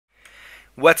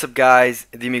What's up guys,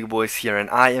 the Amigo Boys here and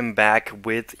I am back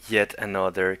with yet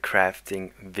another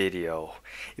crafting video.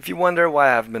 If you wonder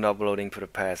why I've been uploading for the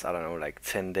past, I don't know, like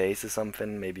 10 days or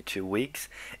something, maybe 2 weeks,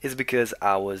 it's because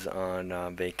I was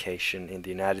on vacation in the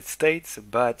United States,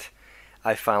 but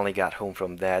I finally got home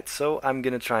from that, so I'm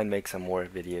gonna try and make some more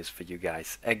videos for you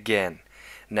guys again.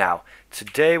 Now,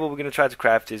 today what we're gonna try to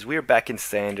craft is we're back in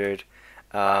standard,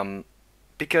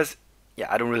 because yeah,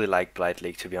 I don't really like Blight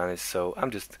League to be honest, so I'm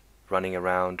just running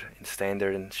around in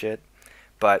standard and shit.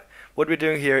 But what we're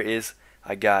doing here is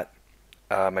I got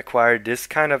acquired this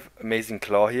kind of amazing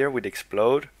claw here with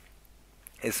explode.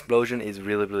 Explosion is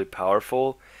really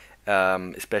powerful,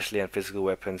 especially on physical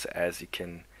weapons, as you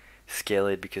can scale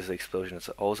it because the explosion is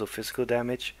also physical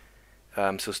damage.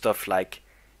 So stuff like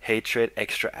hatred,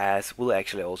 extra ass will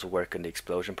actually also work on the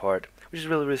explosion part, which is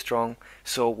really strong.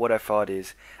 So what I thought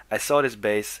is I saw this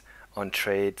base on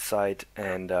trade site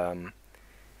and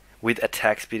with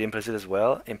attack speed implicit as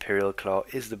well. Imperial Claw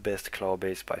is the best claw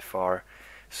base by far.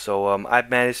 So I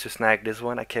managed to snag this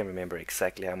one. I can't remember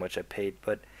exactly how much I paid,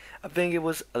 but I think it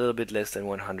was a little bit less than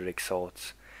 100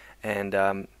 exalts,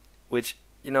 and which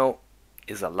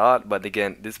is a lot. But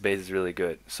again, this base is really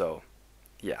good. So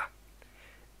yeah,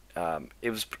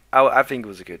 it was. I think it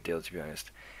was a good deal to be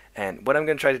honest. And what I'm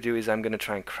gonna try to do is I'm gonna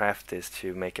try and craft this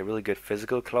to make a really good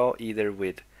physical claw, either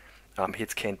with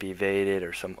hits can't be evaded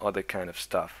or some other kind of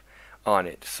stuff on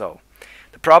it. So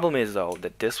the problem is though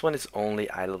that this one is only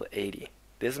idle 80.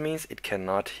 This means it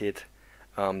cannot hit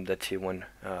the T1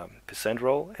 percent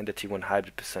roll and the T1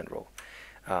 hybrid percent roll.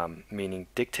 Meaning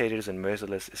dictators and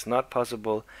merciless is not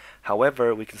possible.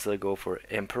 However, we can still go for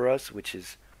emperors, which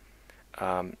is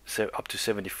up to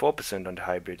 74% on the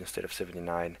hybrid instead of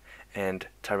 79, and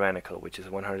tyrannical, which is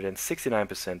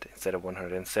 169% instead of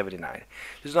 179.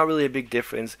 There's not really a big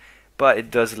difference, but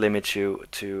it does limit you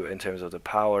to in terms of the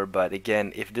power. But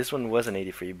again, if this one was an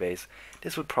 83 base,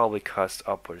 this would probably cost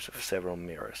upwards of several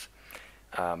mirrors,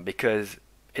 because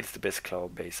it's the best claw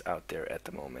base out there at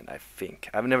the moment. I think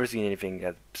I've never seen anything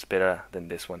that's better than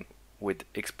this one with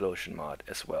explosion mod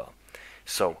as well.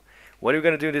 So what we're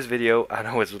gonna do in this video, I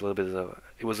know it was a little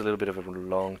bit of a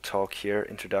long talk here,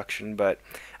 introduction, but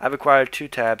I've acquired 2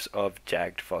 tabs of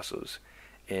jagged fossils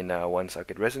in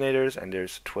 1-socket resonators, and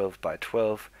there's 12 by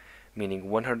 12, meaning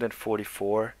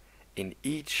 144 in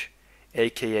each,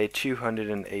 aka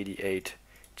 288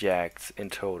 jags in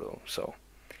total. So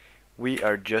we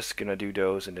are just gonna do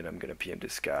those, and then I'm gonna PM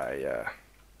this guy.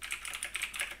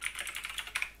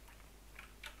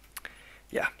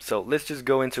 Yeah, so let's just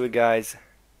go into it, guys.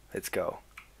 Let's go.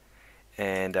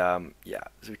 And yeah,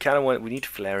 so we need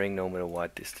flaring no matter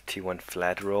what. This is the T1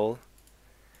 flat roll,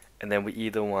 and then we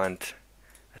either want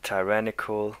a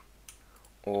tyrannical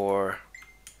or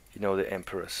the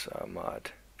Emperor's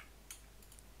mod.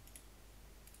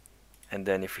 And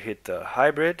then if you hit the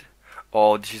hybrid,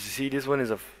 oh, did you see this one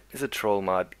is a troll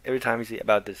mod. Every time you see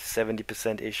about the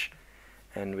 70% ish,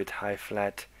 and with high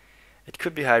flat, it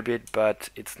could be hybrid, but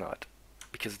it's not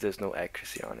because there's no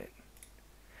accuracy on it.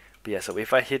 But yeah, so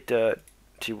if I hit the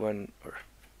T1, or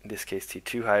in this case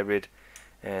T2 hybrid,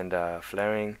 and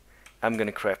flaring, I'm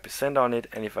gonna craft percent on it,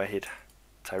 and if I hit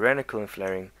tyrannical and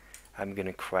flaring, I'm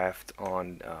gonna craft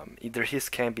on either his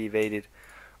can't be evaded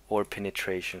or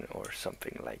penetration or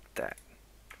something like that.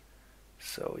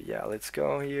 So yeah, let's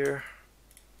go here.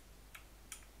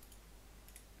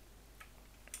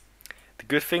 The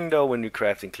good thing though when you're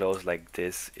crafting clothes like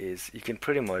this is you can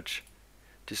pretty much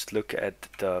just look at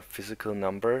the physical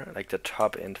number, like the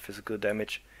top end physical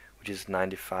damage, which is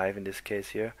 95 in this case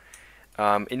here.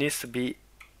 It needs to be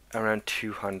around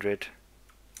 200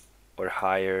 or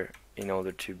higher in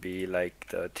order to be like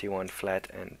the T1 flat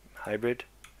and hybrid.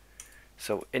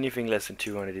 So anything less than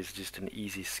 200 is just an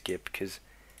easy skip, because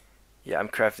yeah, I'm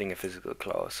crafting a physical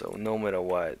claw, so no matter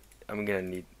what, I'm gonna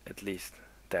need at least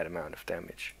that amount of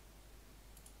damage.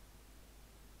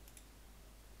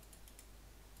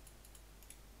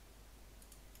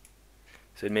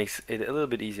 So it makes it a little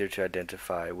bit easier to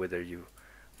identify whether you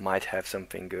might have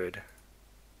something good.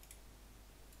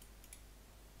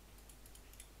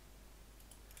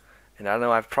 And I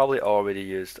know I've probably already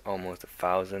used almost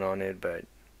 1,000 on it, but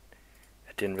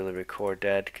I didn't really record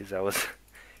that because I was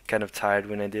kind of tired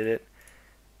when I did it.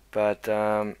 But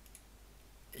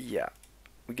yeah,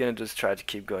 we're gonna just try to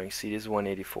keep going. See, this is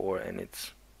 184, and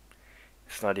it's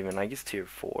not even like it's tier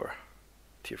 4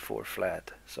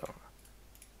 flat, so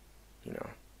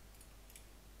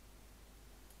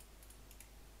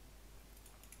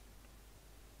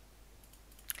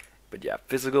But yeah,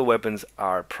 physical weapons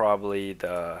are probably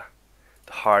the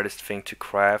hardest thing to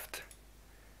craft,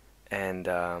 and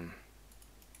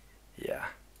yeah,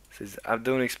 I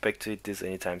don't expect to hit this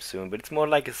anytime soon, but it's more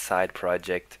like a side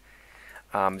project.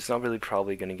 It's not really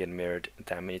probably gonna get mirrored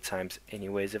that many times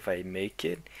anyways if I make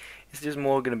it. It's just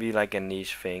more gonna be like a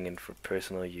niche thing and for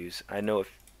personal use. I know a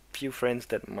few friends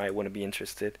that might want to be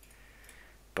interested,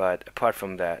 but apart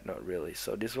from that, not really.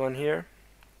 So this one here,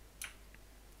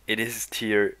 it is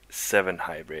tier 7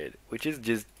 hybrid, which is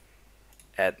just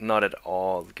not at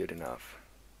all good enough.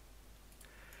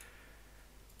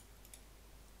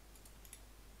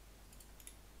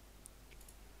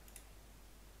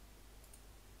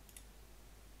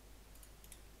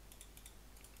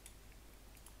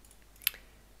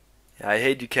 I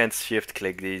hate you can't shift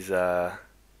click these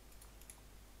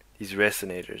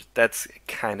resonators. That's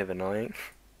kind of annoying.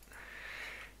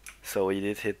 So we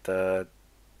did hit the...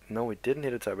 No, we didn't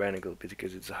hit a tyrannical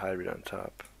because it's a hybrid on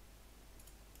top.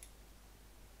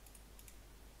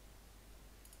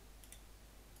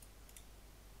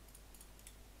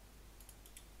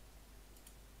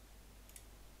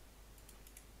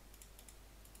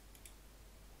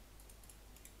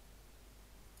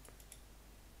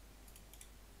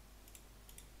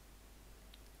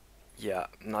 Yeah,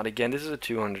 not again. This is a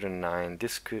 209.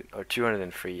 This could, or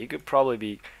 203. It could probably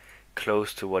be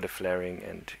close to what a flaring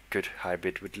and good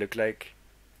hybrid would look like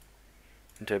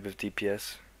in terms of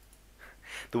DPS.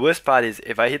 The worst part is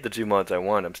if I hit the two mods I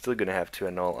want, I'm still gonna have to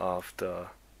annul off the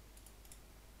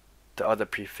other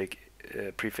prefix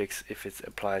if it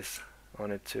applies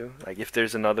on it too. Like if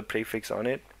there's another prefix on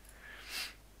it.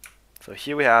 So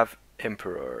here we have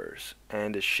emperors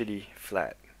and a shitty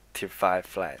flat, tier 5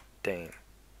 flat. Dang.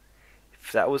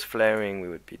 If that was flaring, we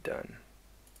would be done.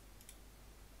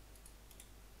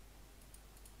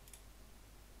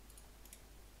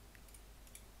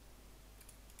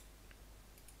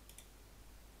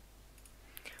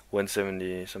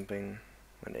 $170 something,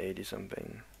 180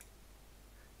 something.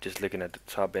 Just looking at the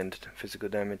top end physical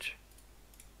damage.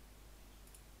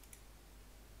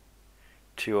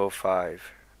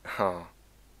 205. Oh,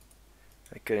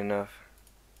 not good enough.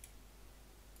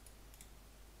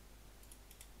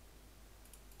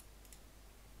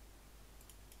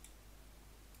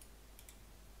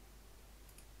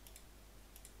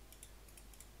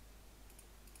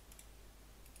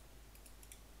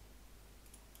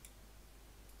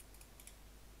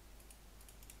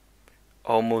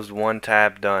 Almost one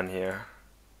tab done here.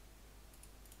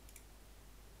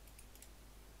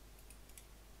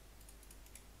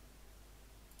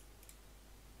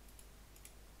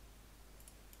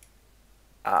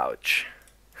 Ouch.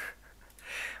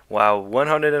 Wow,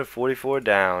 144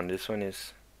 down. This one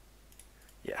is...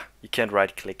 Yeah, you can't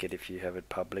right click it if you have it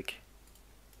public.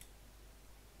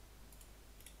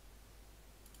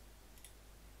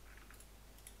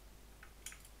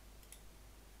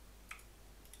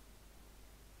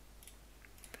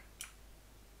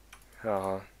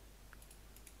 Uh-huh.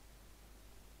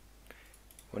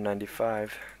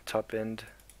 195, top end.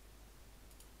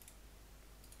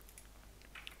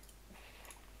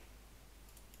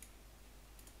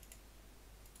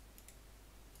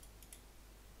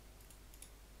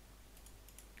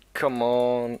 Come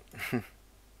on.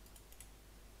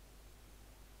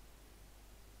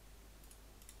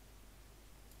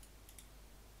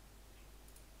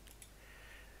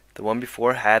 The one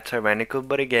before had tyrannical,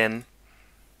 but again,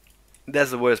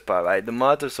 that's the worst part, right? The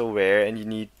mods are so rare and you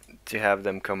need to have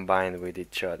them combined with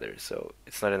each other. So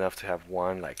it's not enough to have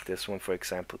one, like this one for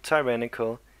example,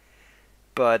 tyrannical,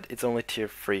 but it's only tier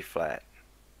 3 flat.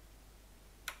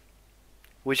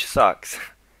 Which sucks.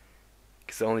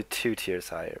 Because only 2 tiers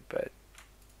higher, but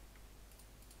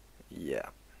yeah,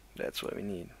 that's what we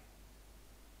need.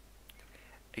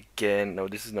 Again, no,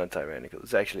 this is not tyrannical,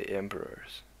 it's actually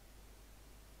emperors.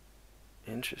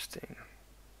 Interesting.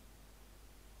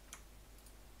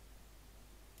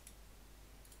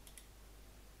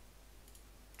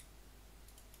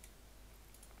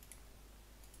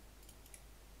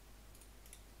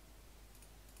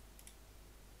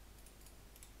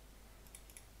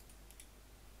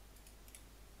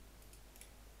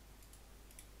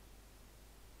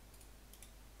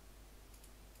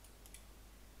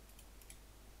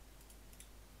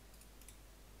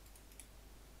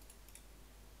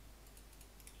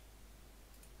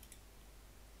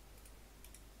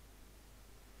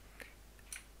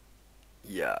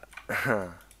 Yeah.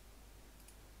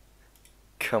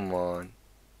 Come on.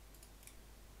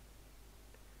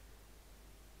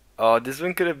 Oh, this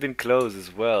one could have been close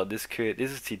as well. This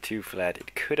is T2 flat.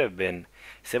 It could have been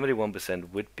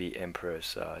 71% would be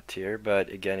Emperor's tier, but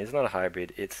again, it's not a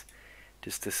hybrid. It's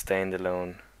just a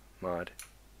standalone mod.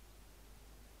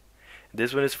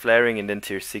 This one is flaring and then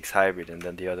tier 6 hybrid and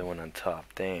then the other one on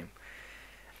top. Damn.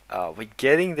 We're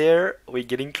getting there. We're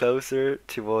getting closer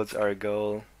towards our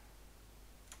goal.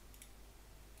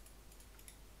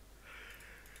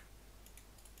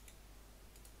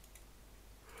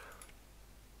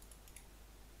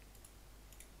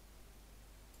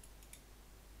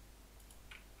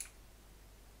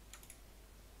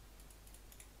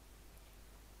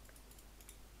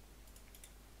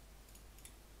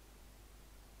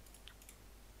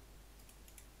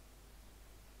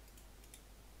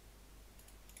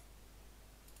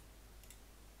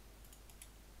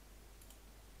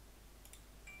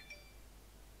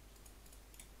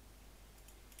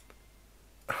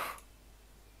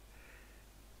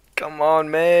 Come on,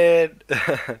 man.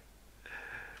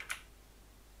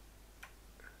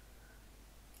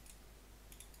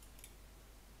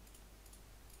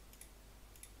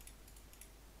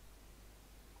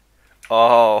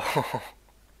 Oh,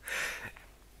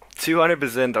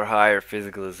 200% or higher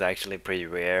physical is actually pretty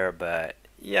rare, but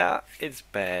yeah, it's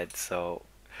bad. So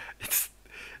it's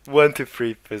 1 to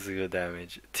 3 physical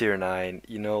damage. Tier 9.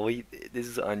 You know, this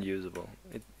is unusable.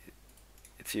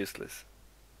 It's useless.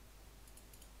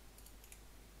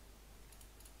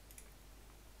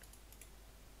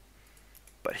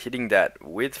 But hitting that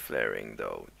with flaring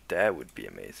though, that would be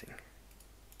amazing.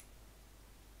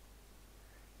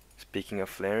 Speaking of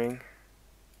flaring,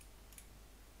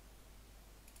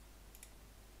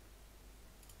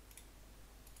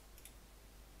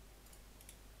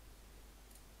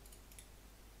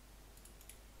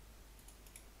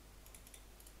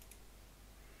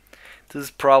 this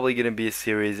is probably gonna be a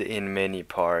series in many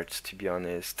parts, to be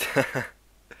honest.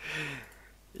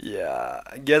 Yeah,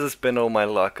 I guess I spent all my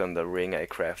luck on the ring I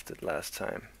crafted last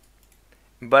time.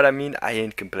 But I mean, I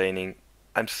ain't complaining.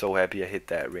 I'm so happy I hit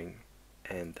that ring.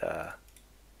 And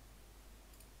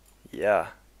yeah,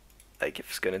 like if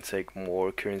it's gonna take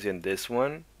more currency on this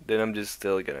one, then I'm just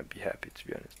still gonna be happy, to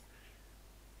be honest.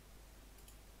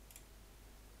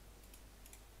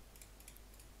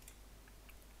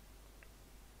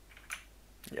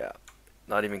 Yeah,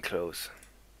 not even close.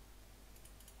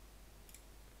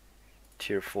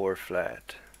 Tier 4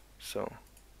 flat. So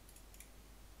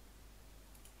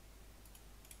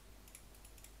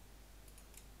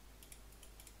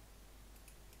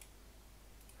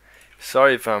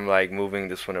sorry if I'm like moving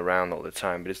this one around all the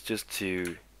time, but it's just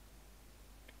to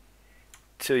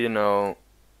you know,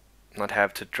 not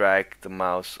have to drag the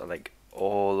mouse like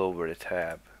all over the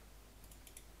tab.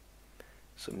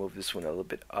 So move this one a little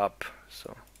bit up.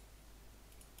 So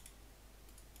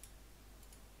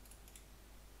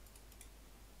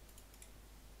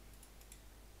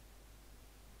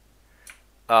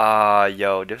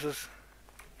yo, this is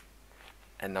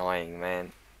annoying,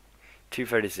 man.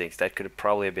 236. That could have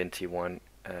probably have been T1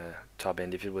 top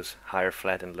end if it was higher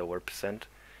flat and lower percent.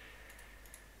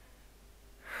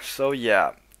 So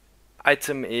yeah,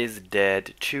 item is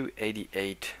dead.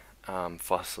 288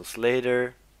 fossils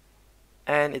later,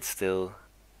 and it's still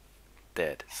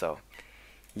dead. So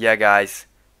yeah, guys,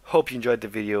 hope you enjoyed the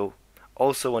video.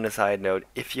 Also, on a side note,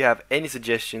 if you have any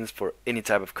suggestions for any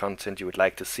type of content you would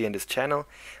like to see on this channel,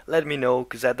 let me know,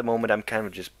 because at the moment I'm kind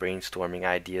of just brainstorming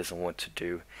ideas on what to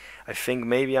do. I think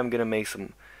maybe I'm gonna make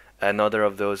another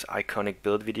of those iconic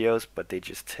build videos, but they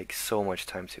just take so much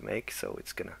time to make, so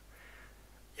it's gonna,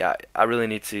 yeah, I really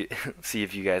need to see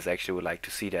if you guys actually would like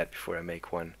to see that before I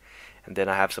make one. And then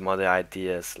I have some other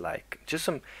ideas, like just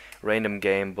some random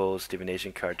gambles,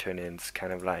 divination card turn-ins,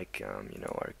 kind of like you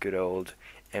know, our good old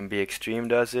MB Extreme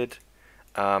does it.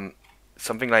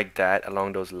 Something like that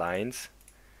along those lines.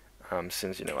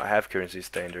 Since you know I have currency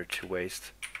standard to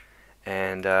waste,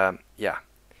 and yeah,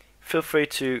 feel free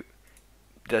to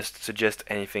just suggest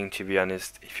anything. To be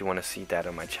honest, if you want to see that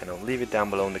on my channel, leave it down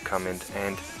below in the comment.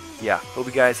 And yeah, hope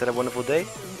you guys had a wonderful day.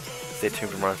 Stay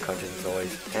tuned for more content as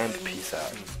always, and peace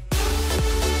out.